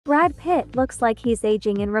Brad Pitt looks like he's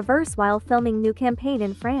aging in reverse while filming new campaign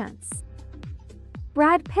in France.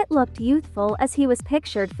 Brad Pitt looked youthful as he was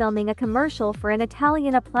pictured filming a commercial for an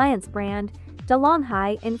Italian appliance brand,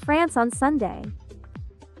 DeLonghi, in France on Sunday.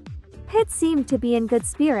 Pitt seemed to be in good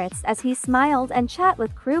spirits as he smiled and chatted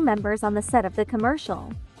with crew members on the set of the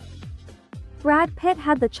commercial. Brad Pitt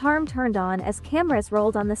had the charm turned on as cameras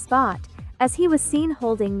rolled on the spot, as he was seen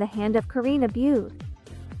holding the hand of Karina Beuthe.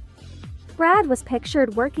 Brad was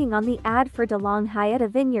pictured working on the ad for DelongHi at a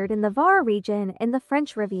vineyard in the Var region in the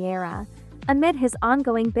French Riviera, amid his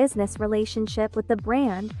ongoing business relationship with the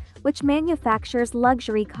brand, which manufactures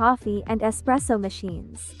luxury coffee and espresso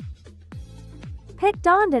machines. Pitt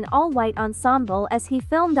donned an all-white ensemble as he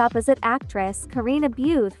filmed opposite actress Karina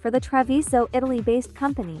Beuthe for the Treviso, Italy-based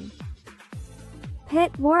company.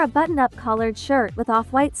 Pitt wore a button-up collared shirt with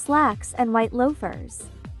off-white slacks and white loafers.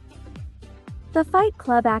 The Fight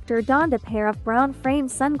Club actor donned a pair of brown-framed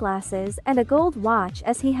sunglasses and a gold watch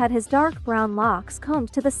as he had his dark brown locks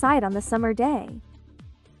combed to the side on the summer day.